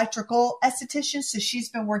an electrical esthetician. So she's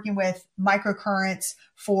been working with microcurrents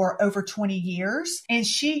for over 20 years and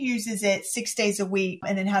she uses it 6 days a week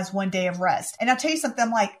and then has 1 day of rest. And I'll tell you something,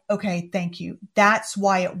 I'm like, okay, thank you. That's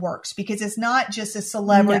why it works because it's not just a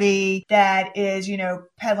celebrity that is,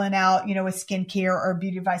 peddling out, a skincare or a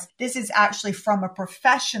beauty device. This is actually from a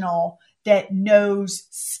professional that knows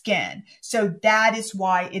skin. So that is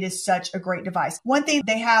why it is such a great device. One thing,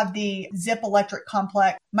 they have the Zip Electric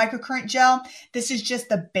Complex microcurrent gel. This is just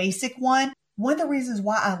the basic one. One of the reasons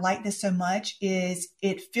why I like this so much is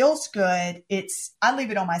it feels good. I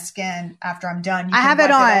leave it on my skin after I'm done. I have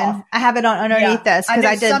it on. I have it on underneath this because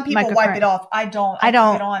I did. Some people wipe it off. I don't. I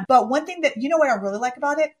leave it on. But one thing that, what I really like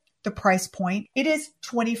about it? The price point. It is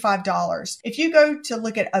 $25. If you go to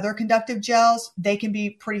look at other conductive gels, they can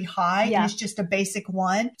be pretty high and it's just a basic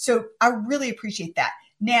one. So I really appreciate that.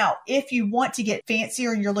 Now, if you want to get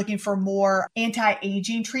fancier and you're looking for more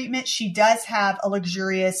anti-aging treatment, she does have a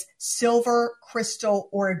luxurious silver, crystal,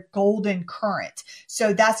 or a golden current.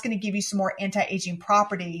 So that's going to give you some more anti-aging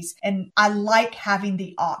properties. And I like having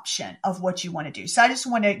the option of what you want to do. So I just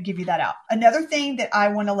want to give you that out. Another thing that I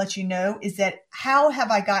want to let you know is that how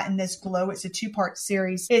have I gotten this glow? It's a 2-part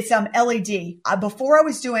series. It's LED. Before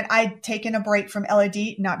I'd taken a break from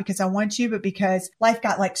LED, not because I wanted to, but because life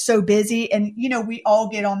got like so busy. And, you know, we all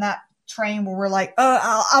get on that train where we're like,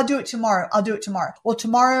 oh, I'll do it tomorrow. I'll do it tomorrow. Well,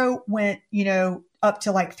 tomorrow went, you know, up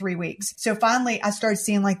to like 3 weeks. So finally I started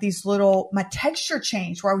seeing like these my texture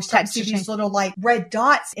change where I was starting to see these little like red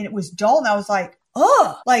dots and it was dull. And I was like,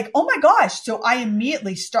 oh my gosh. So I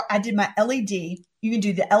immediately I did my LED. You can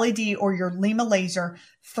do the LED or your Lima laser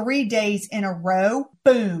 3 days in a row.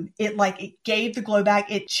 Boom. It gave the glow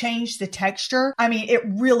back. It changed the texture. I mean, it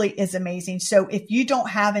really is amazing. So if you don't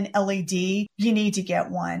have an LED, you need to get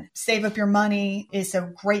one. Save up your money. It's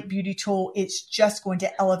a great beauty tool. It's just going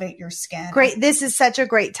to elevate your skin. Great. This is such a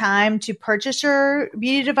great time to purchase your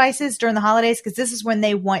beauty devices during the holidays because this is when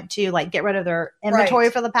they want to like get rid of their inventory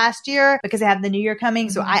for the past year because they have the new year coming.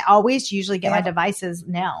 So I always usually get my devices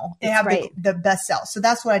now. They have the best sell. So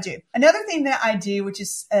that's what I do. Another thing that I do, which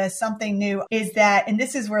is something new, is that, and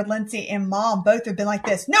this is where Lindsay and Mom both have been like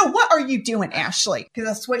this. No, what are you doing, Ashley? Because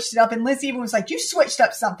I switched it up and Lindsay even was like, you switched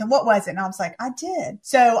up something. What was it? And I was like, I did.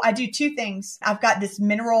 So I do 2 things. I've got this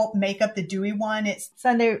mineral makeup, the dewy one. It's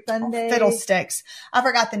Sunday Fiddlesticks. I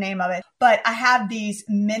forgot the name of it, but I have these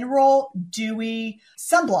mineral dewy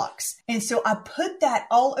sunblocks. And so I put that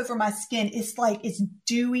all over my skin. It's like, it's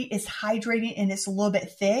dewy, it's hydrating, and it's a little bit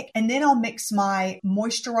thick. And then I'll mix my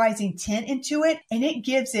moisturizing tint into it and it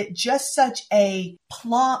gives it just such a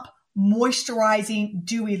plump, moisturizing,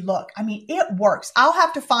 dewy look. I mean, it works. I'll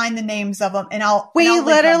have to find the names of them and We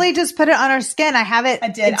literally just put it on our skin. I have it. I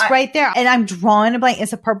did. It's right there. And I'm drawing a blank.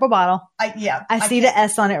 It's a purple bottle. I see the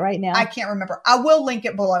S on it right now. I can't remember. I will link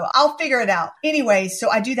it below. I'll figure it out. Anyway, so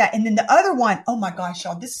I do that. And then the other one, oh my gosh,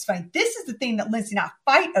 y'all, this is funny. This is the thing that Lindsay and I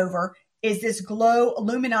fight over is this glow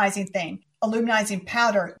illuminizing thing. Illuminizing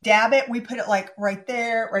powder. Dab it. We put it like right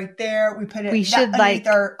there. We put it underneath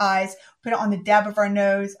our eyes. Put it on the dab of our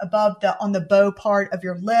nose, on the bow part of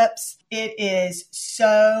your lips. It is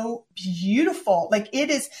so beautiful. Like it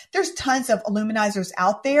is, there's tons of illuminizers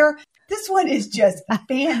out there. This one is just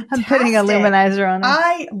fantastic. I'm putting a luminizer on it.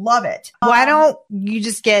 I love it. Why don't you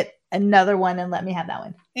just get another one and let me have that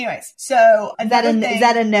one? Anyways, so is that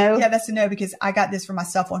a no? Yeah, that's a no because I got this for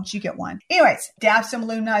myself. Why don't you get one? Anyways, dab some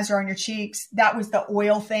luminizer on your cheeks. That was the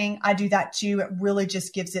oil thing. I do that too. It really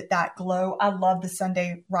just gives it that glow. I love the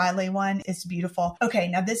Sunday Riley one. It's beautiful. Okay,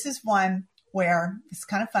 now this is one where it's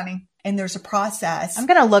kind of funny. And there's a process. I'm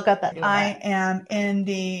going to look up that. I am in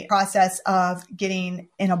the process of getting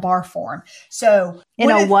in a bar form. So A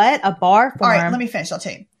bar form? All right, let me finish. I'll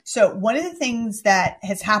tell you. So one of the things that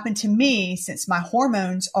has happened to me since my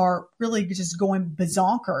hormones are really just going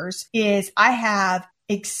bazonkers is I have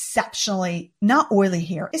exceptionally not oily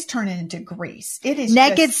hair. It's turning into grease. It is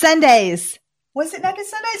Naked Sundays. Was it Naked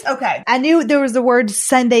Sundays? Okay. I knew there was the word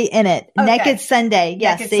Sunday in it. Okay. Naked Sunday.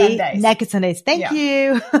 Yes. Sundays. Naked Sundays. Thank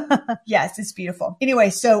you. Yes, it's beautiful.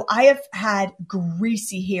 Anyway, so I have had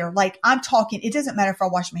greasy hair. Like I'm talking, it doesn't matter if I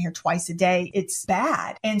wash my hair twice a day. It's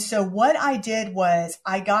bad. And so what I did was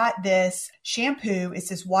I got this shampoo. It's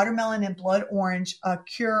this watermelon and blood orange, I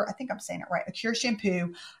think I'm saying it right, a Cure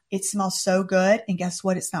shampoo. It smells so good. And guess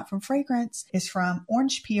what? It's not from fragrance. It's from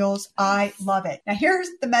orange peels. I love it. Now here's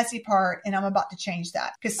the messy part. And I'm about to change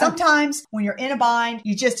that because sometimes when you're in a bind,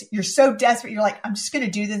 you're so desperate. You're like, I'm just going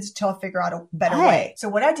to do this until I figure out a better way. So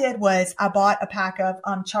what I did was I bought a pack of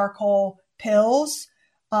charcoal pills.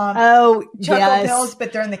 Charcoal pills,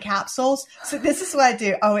 but they're in the capsules. So this is what I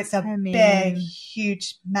do. Oh, it's big,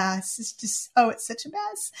 huge mess. It's just, it's such a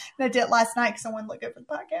mess. And I did it last night because I wanted to look over the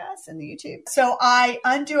podcast and the YouTube. So I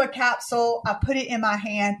undo a capsule. I put it in my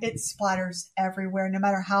hand. It splatters everywhere, no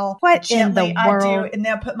matter how gently I do. And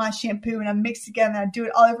then I put my shampoo and I mix it together and I do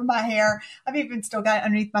it all over my hair. I've even still got it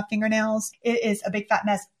underneath my fingernails. It is a big fat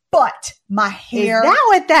mess. But my hair. Is that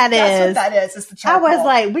what that is? That's what that is. It's the charcoal. I was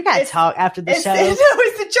like, we got to talk after the show.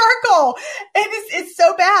 It's the charcoal. And it's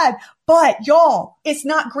so bad. But y'all, it's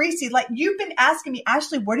not greasy. Like you've been asking me,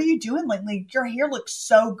 Ashley, what are you doing lately? Your hair looks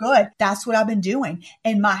so good. That's what I've been doing.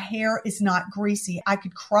 And my hair is not greasy. I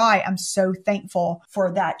could cry. I'm so thankful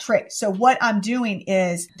for that trick. So what I'm doing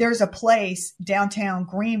is there's a place downtown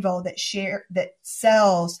Greenville that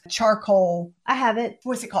sells charcoal. I have it.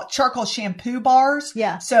 What's it called? Charcoal shampoo bars.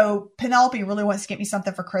 Yeah. So Penelope really wants to get me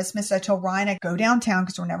something for Christmas. So I told Ryan I'd go downtown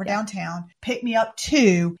because we're never downtown, pick me up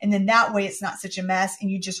 2. And then that way it's not such a mess and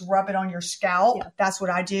you just rub it on your scalp. Yeah. That's what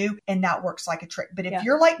I do. And that works like a trick. But if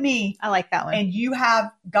you're like me, I like that one. And you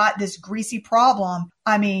have got this greasy problem,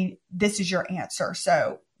 I mean, this is your answer.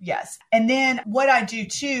 So yes. And then what I do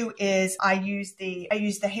too is I use the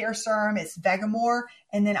hair serum. It's Vegamore.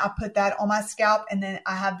 And then I put that on my scalp. And then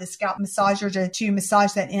I have the scalp massager to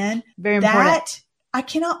massage that in. Very important. I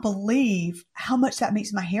cannot believe how much that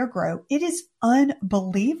makes my hair grow. It is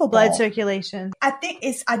unbelievable. Blood circulation. I think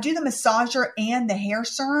I do the massager and the hair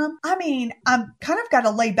serum. I mean, I'm kind of got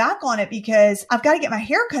to lay back on it because I've got to get my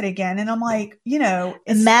hair cut again. And I'm like,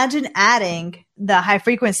 imagine adding the high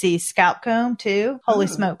frequency scalp comb too. Holy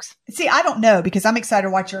smokes. See, I don't know because I'm excited to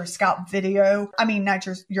watch your scalp video. I mean, not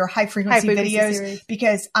your high frequency videos series.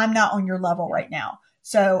 Because I'm not on your level right now.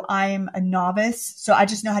 So I'm a novice. So I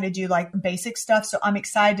just know how to do like basic stuff. So I'm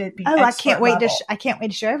excited to be I can't wait to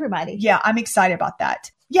show everybody. Yeah, I'm excited about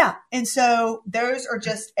that. Yeah. And so those are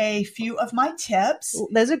just a few of my tips.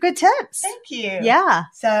 Those are good tips. Thank you. Yeah.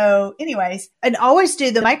 So anyways. And always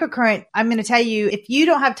do the microcurrent. I'm going to tell you, if you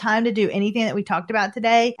don't have time to do anything that we talked about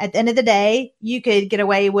today, at the end of the day, you could get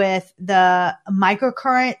away with the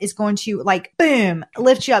microcurrent is going to like, boom,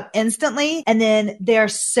 lift you up instantly. And then their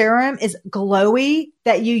serum is glowy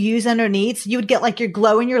that you use underneath. So you would get like your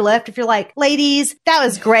glow in your lip if you're like, ladies, that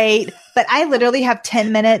was great. But I literally have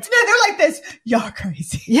 10 minutes. No, they're like this. Y'all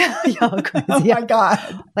crazy. Yeah, y'all crazy. Oh my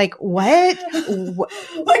God. Like what? Like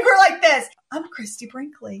we're like this. I'm Christy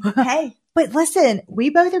Brinkley. Hey. But listen, we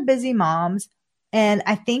both are busy moms. And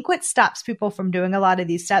I think what stops people from doing a lot of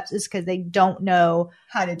these steps is because they don't know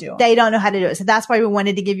how to do it. They don't know how to do it. So that's why we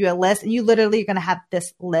wanted to give you a list. And you literally are going to have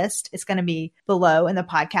this list. It's going to be below in the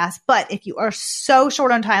podcast. But if you are so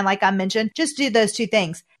short on time, like I mentioned, just do those 2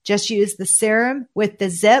 things. Just use the serum with the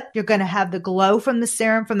zip. You're going to have the glow from the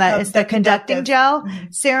serum from that. It's the conducting gel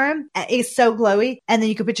serum. It's so glowy. And then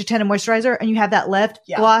you can put your tinted moisturizer and you have that lift,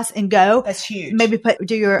 gloss and go. That's huge. Maybe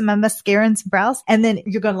do your mascara and some brows and then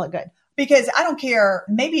you're going to look good. Because I don't care,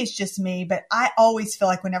 maybe it's just me, but I always feel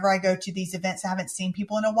like whenever I go to these events, I haven't seen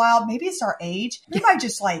people in a while. Maybe it's our age. Everybody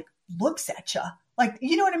just like looks at you. Like,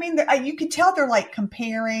 you know what I mean? You can tell they're like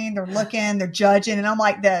comparing, they're looking, they're judging. And I'm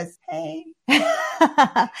like this, hey.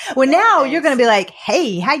 Well, now you're going to be like,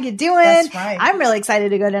 hey, how you doing? That's right. I'm really excited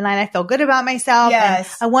to go tonight. I feel good about myself.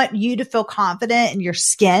 Yes. And I want you to feel confident in your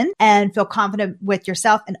skin and feel confident with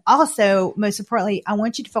yourself. And also, most importantly, I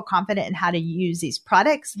want you to feel confident in how to use these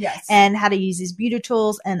products and how to use these beauty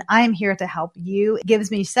tools. And I'm here to help you. It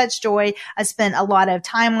gives me such joy. I spend a lot of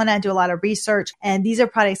time on it. I do a lot of research. And these are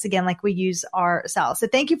products, again, like we use ourselves. So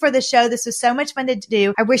thank you for the show. This was so much fun to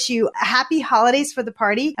do. I wish you happy holidays for the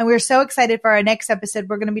party. And we're so excited for our next episode.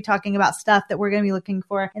 We're going to be talking about stuff that we're going to be looking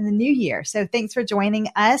for in the new year. So thanks for joining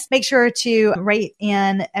us. Make sure to rate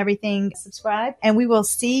and everything, subscribe, and we will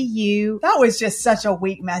see you. That was just such a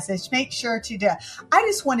weak message. Make sure to do. I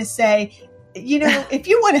just want to say, if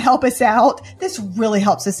you want to help us out, this really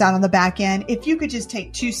helps us out on the back end. If you could just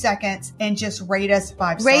take 2 seconds and just rate us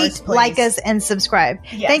 5 stars, rate, please. like us, and subscribe.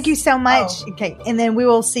 Yes. Thank you so much. Okay. And then we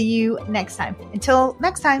will see you next time. Until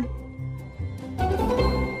next time.